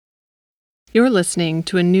You're listening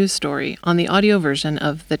to a news story on the audio version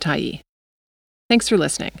of The Tyee. Thanks for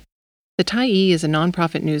listening. The Tyee is a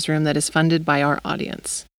nonprofit newsroom that is funded by our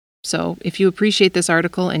audience. So, if you appreciate this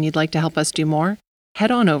article and you'd like to help us do more,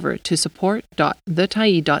 head on over to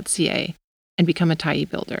support.thetyee.ca and become a Tyee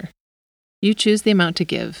builder. You choose the amount to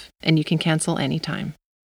give, and you can cancel anytime.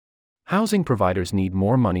 Housing providers need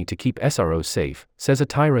more money to keep SROs safe, says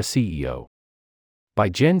Atira CEO. By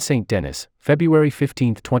Jen St. Denis, February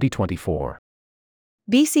 15, 2024.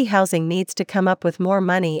 BC Housing needs to come up with more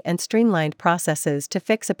money and streamlined processes to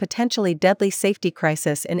fix a potentially deadly safety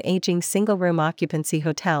crisis in aging single-room occupancy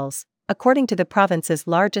hotels, according to the province's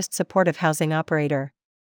largest supportive housing operator.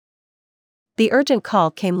 The urgent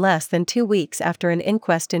call came less than 2 weeks after an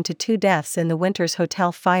inquest into 2 deaths in the Winters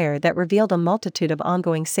Hotel fire that revealed a multitude of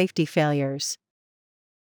ongoing safety failures.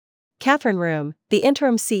 Catherine Room, the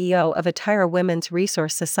interim CEO of Atira Women's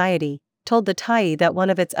Resource Society, told the Tyee that one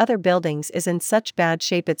of its other buildings is in such bad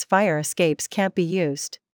shape its fire escapes can't be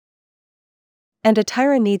used. And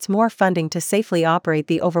Atira needs more funding to safely operate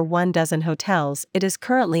the over 12 hotels it is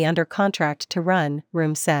currently under contract to run,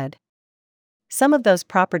 Room said. Some of those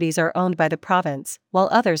properties are owned by the province, while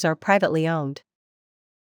others are privately owned.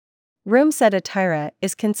 Room said Atira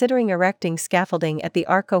is considering erecting scaffolding at the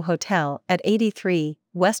Arco Hotel at 83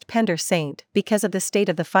 West Pender St. because of the state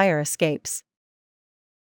of the fire escapes.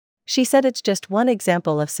 She said it's just one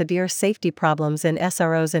example of severe safety problems in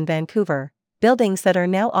SROs in Vancouver, buildings that are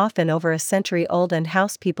now often over a century old and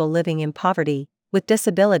house people living in poverty, with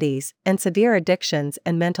disabilities, and severe addictions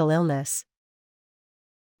and mental illness.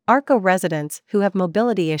 Arco residents who have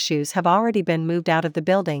mobility issues have already been moved out of the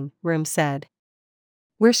building, Room said.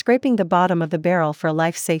 We're scraping the bottom of the barrel for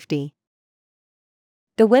life safety.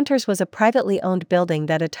 The Winters was a privately owned building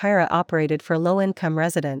that Atira operated for low-income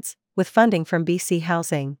residents, with funding from BC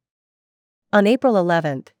Housing. On April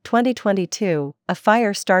 11, 2022, a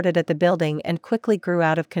fire started at the building and quickly grew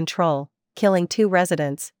out of control, killing 2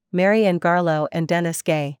 residents, Mary Ann Garlow and Dennis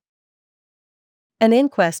Gay. An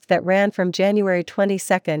inquest that ran from January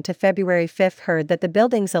 22 to February 5 heard that the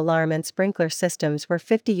building's alarm and sprinkler systems were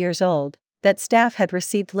 50 years old, that staff had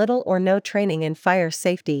received little or no training in fire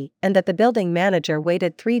safety, and that the building manager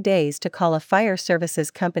waited 3 days to call a fire services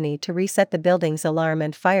company to reset the building's alarm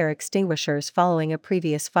and fire extinguishers following a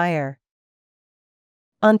previous fire.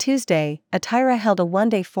 On Tuesday, Atira held a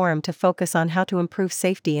one-day forum to focus on how to improve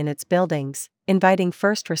safety in its buildings, inviting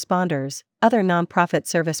first responders, other nonprofit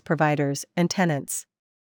service providers, and tenants.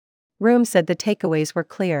 Room said the takeaways were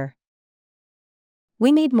clear.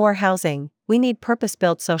 We need more housing, we need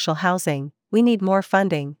purpose-built social housing, we need more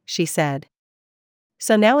funding, she said.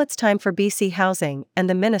 So now it's time for BC Housing and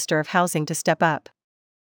the Minister of Housing to step up.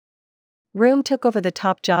 Room took over the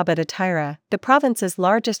top job at Atira, the province's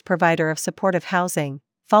largest provider of supportive housing,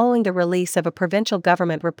 following the release of a provincial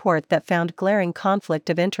government report that found glaring conflict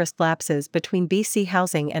of interest lapses between BC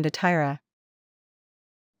Housing and Atira.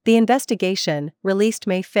 The investigation, released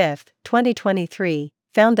May 5, 2023,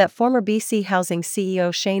 found that former BC Housing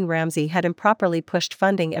CEO Shane Ramsey had improperly pushed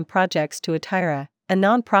funding and projects to Atira, a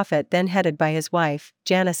nonprofit then headed by his wife,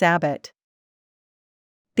 Janice Abbott.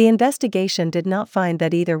 The investigation did not find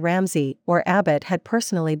that either Ramsey or Abbott had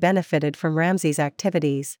personally benefited from Ramsey's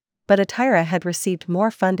activities, but Atira had received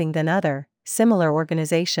more funding than other, similar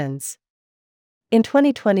organizations. In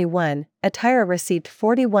 2021, Atira received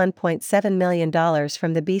 $41.7 million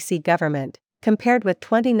from the BC government, compared with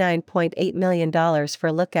 $29.8 million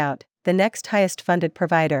for Lookout, the next highest funded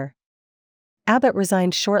provider. Abbott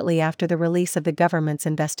resigned shortly after the release of the government's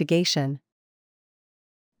investigation.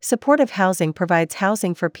 Supportive housing provides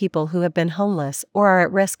housing for people who have been homeless or are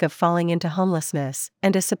at risk of falling into homelessness,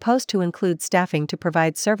 and is supposed to include staffing to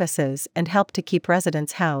provide services and help to keep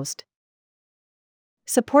residents housed.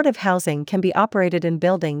 Supportive housing can be operated in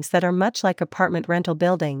buildings that are much like apartment rental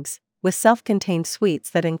buildings, with self-contained suites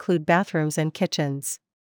that include bathrooms and kitchens.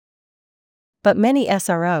 But many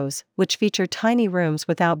SROs, which feature tiny rooms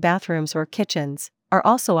without bathrooms or kitchens, are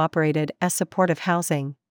also operated as supportive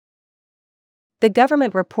housing. The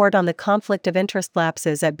government report on the conflict of interest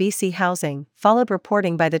lapses at BC Housing followed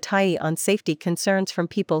reporting by the Tyee on safety concerns from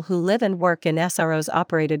people who live and work in SROs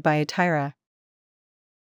operated by Atira.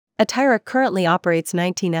 Atira currently operates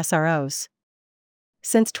 19 SROs.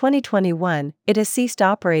 Since 2021, it has ceased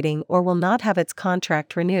operating or will not have its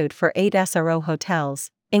contract renewed for 8 SRO hotels,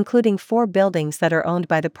 including 4 buildings that are owned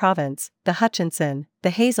by the province: the Hutchinson, the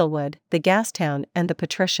Hazelwood, the Gastown, and the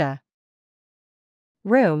Patricia.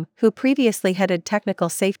 Room, who previously headed Technical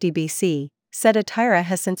Safety BC, said Atira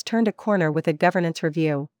has since turned a corner with a governance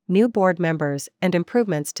review, new board members, and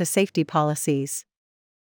improvements to safety policies.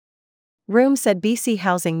 Room said BC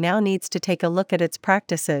Housing now needs to take a look at its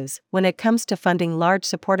practices when it comes to funding large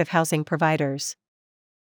supportive housing providers.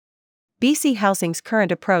 BC Housing's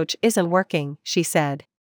current approach isn't working, she said.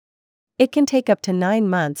 It can take up to 9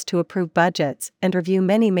 months to approve budgets and review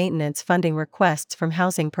many maintenance funding requests from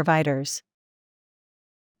housing providers.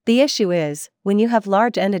 The issue is, when you have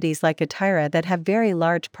large entities like Atira that have very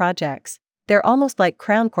large projects, they're almost like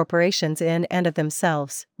crown corporations in and of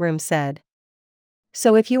themselves, Room said.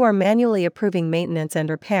 So if you are manually approving maintenance and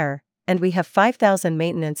repair, and we have 5,000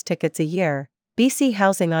 maintenance tickets a year, BC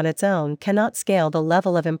Housing on its own cannot scale the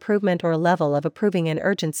level of improvement or level of approving and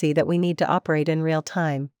urgency that we need to operate in real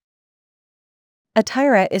time.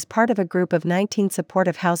 Atira is part of a group of 19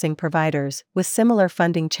 supportive housing providers with similar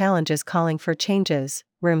funding challenges calling for changes,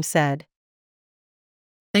 Room said.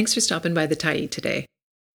 Thanks for stopping by the Tyee today.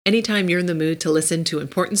 Anytime you're in the mood to listen to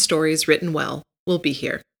important stories written well, we'll be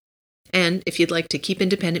here. And if you'd like to keep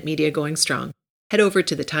independent media going strong, head over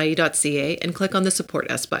to thetyee.ca and click on the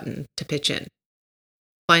Support Us button to pitch in.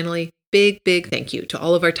 Finally, big thank you to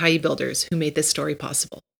all of our Tyee builders who made this story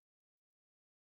possible.